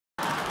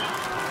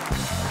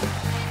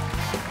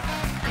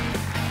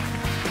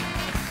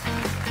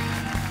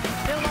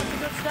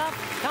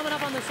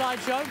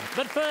sideshow.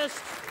 But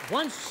first,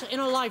 once in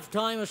a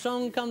lifetime, a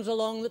song comes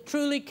along that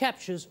truly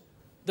captures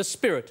the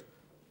spirit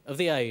of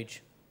the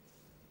age.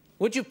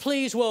 Would you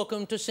please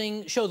welcome to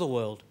sing Show the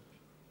World,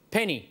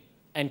 Penny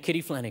and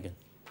Kitty Flanagan.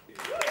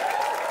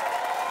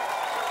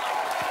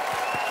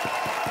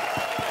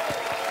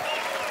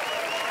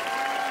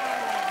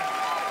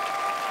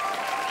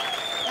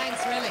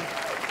 Thanks, really.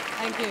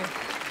 Thank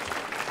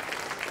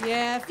you.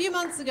 Yeah, a few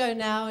months ago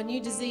now, a new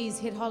disease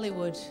hit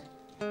Hollywood.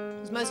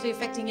 It was mostly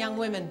affecting young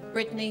women.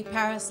 Brittany,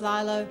 Paris,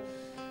 Lilo.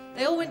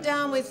 They all went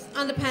down with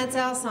underpants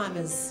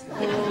Alzheimer's,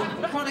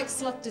 or chronic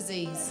slut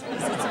disease,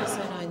 as it's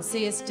also known,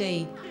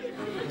 CSD.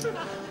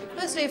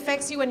 Mostly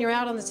affects you when you're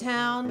out on the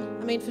town.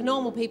 I mean, for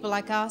normal people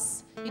like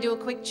us, you do a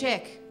quick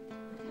check.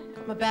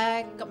 Got my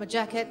bag, got my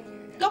jacket,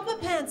 got my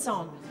pants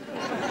on.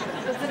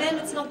 But for them,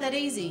 it's not that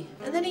easy.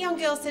 And then a young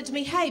girl said to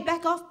me, "Hey,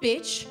 back off,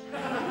 bitch.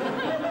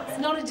 It's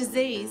not a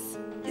disease,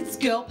 it's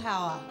girl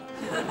power."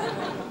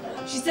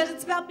 She said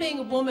it's about being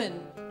a woman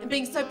and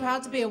being so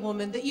proud to be a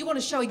woman that you want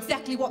to show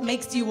exactly what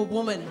makes you a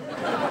woman.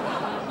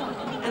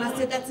 And I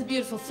said, "That's a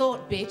beautiful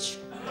thought, bitch."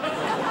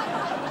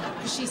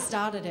 Because she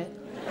started it.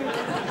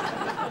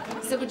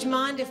 I said, "Would you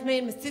mind if me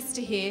and my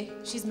sister here,"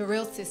 she's my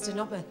real sister,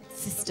 not my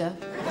sister,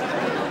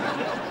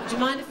 "would you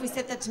mind if we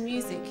set that to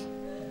music?"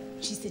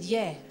 She said,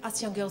 "Yeah,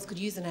 us young girls could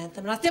use an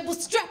anthem." And I said, "Well,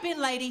 strap in,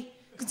 lady,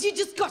 because you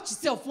just got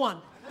yourself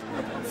one."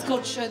 It's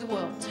called Show the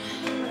World.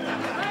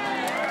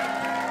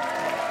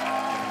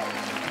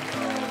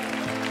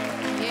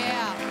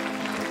 Yeah.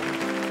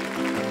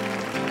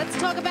 Let's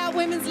talk about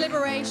women's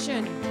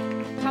liberation.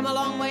 Come a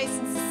long way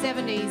since the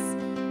 70s.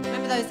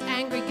 Remember those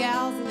angry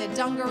gals in their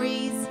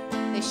dungarees?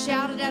 They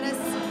shouted at us.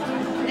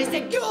 They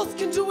said, "Girls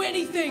can do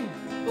anything."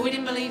 But we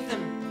didn't believe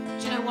them.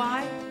 Do you know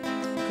why?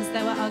 Because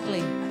they were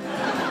ugly.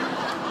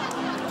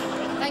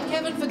 Thank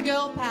heaven for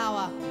girl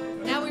power.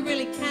 Now we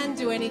really can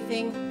do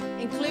anything,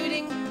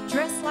 including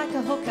dress like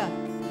a hooker.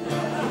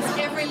 It's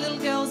every little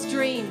girl's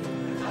dream.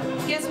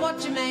 Guess what,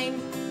 Jermaine?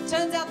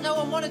 Turns out no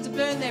one wanted to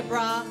burn their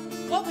bra.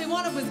 What we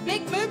wanted was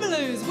big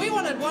boobaloos. We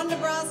wanted Wonder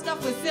Bra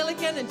stuffed with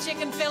silicone and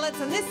chicken fillets,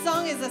 and this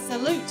song is a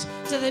salute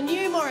to the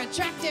new, more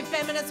attractive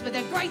feminists with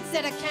a great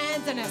set of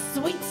cans and a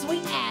sweet,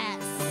 sweet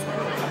ass.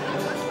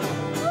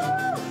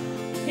 Woo!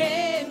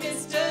 Hey,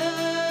 mister,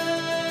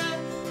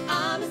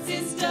 I'm a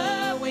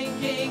sister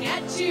winking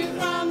at you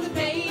from the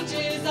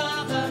pages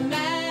of a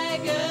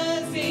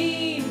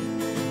magazine.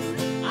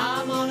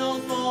 I'm on all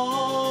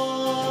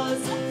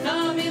fours,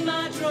 thumb in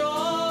my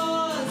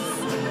drawers.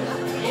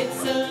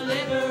 It's a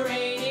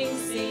liberating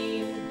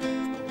scene.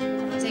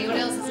 Tell you what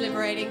else is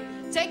liberating.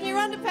 Taking your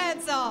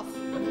underpants off.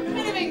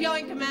 We've been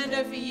going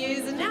commando for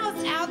years, and now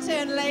it's our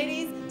turn,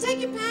 ladies. Take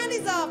your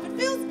panties off. It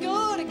feels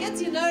good. It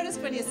gets you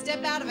noticed when you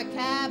step out of a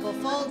cab or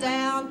fall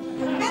down.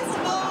 Best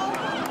of all,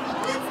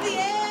 lifts the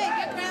air.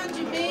 Get round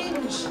your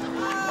binge.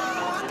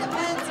 Oh,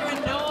 underpants are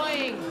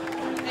annoying.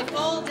 They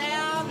fall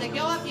down. They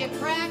go up your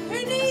crack. Who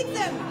needs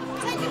them?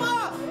 Take them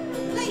off.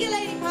 Let your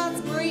lady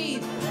parts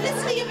breathe.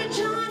 Listen to your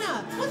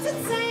vagina. What's it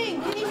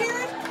saying? Can you hear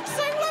it? It's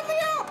saying, "Let me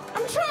out.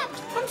 I'm trapped.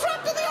 I'm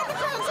trapped in the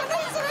underpants. I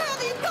need some air.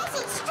 The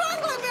impulse's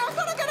strangling me. I've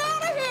got to get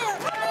out of here.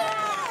 Let me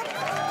out."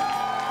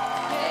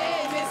 Hey,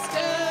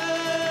 mister,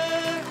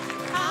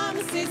 I'm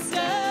a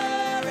sister,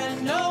 and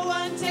no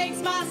one takes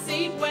my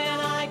seat when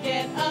I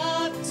get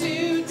up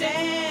to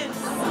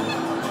dance.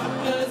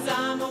 'Cause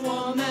I'm a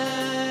woman,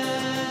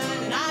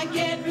 and I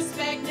get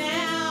respect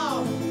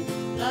now.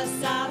 Plus,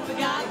 I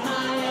forgot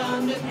my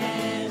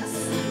underpants.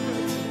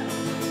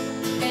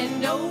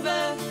 Bend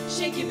over,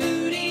 shake your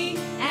booty,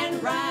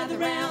 and writhe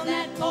around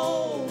that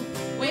pole.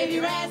 Wave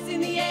your ass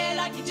in the air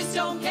like you just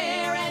don't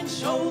care, and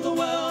show the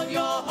world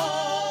your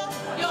whole,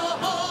 your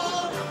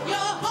whole,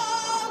 your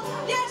whole.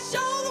 Yeah,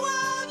 show the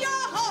world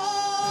your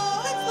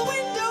whole. It's the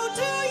window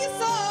to your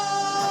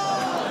soul.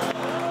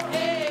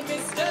 Hey,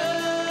 mister,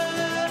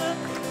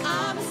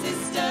 I'm a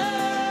sister.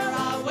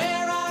 I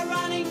wear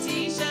ironic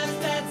t-shirts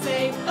that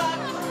say, "Fuck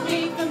me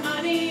for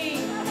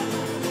money."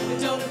 But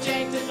don't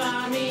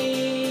objectify me.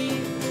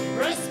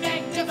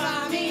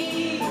 Respectify me.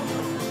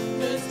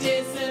 'Cause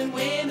dissing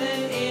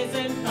women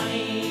isn't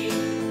funny.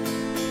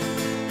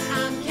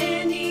 I'm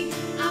Candy,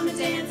 I'm a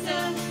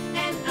dancer,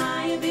 and I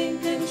am in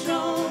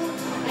control.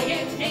 I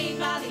get paid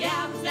by the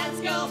hour 'cause that's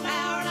girl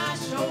power, and I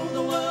show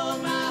the world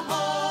my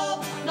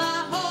whole, my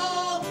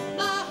whole,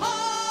 my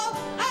whole.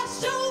 I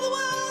show the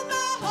world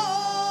my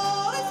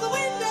whole. It's the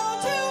window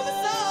to the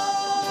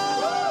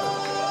soul.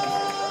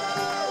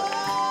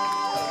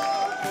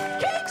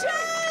 Key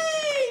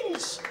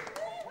change!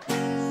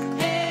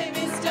 Hey,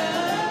 mister,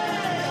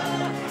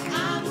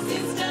 I'm a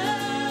sister.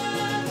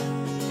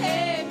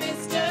 Hey,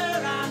 mister,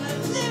 I'm a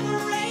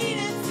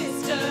liberated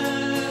sister.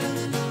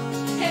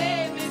 Hey,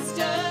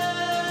 mister,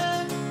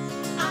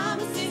 I'm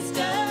a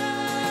sister.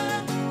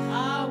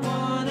 I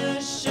wanna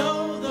show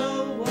the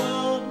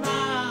world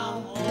my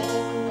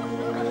home.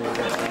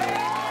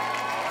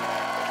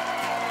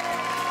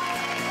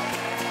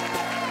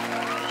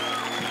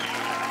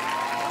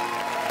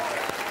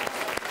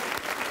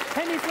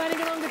 Penny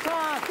Flanagan on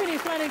guitar, Kitty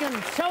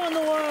Flanagan showing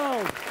the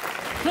world.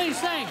 Please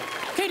thank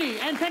Kitty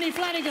and Penny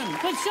Flanagan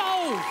with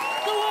Show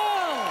the World.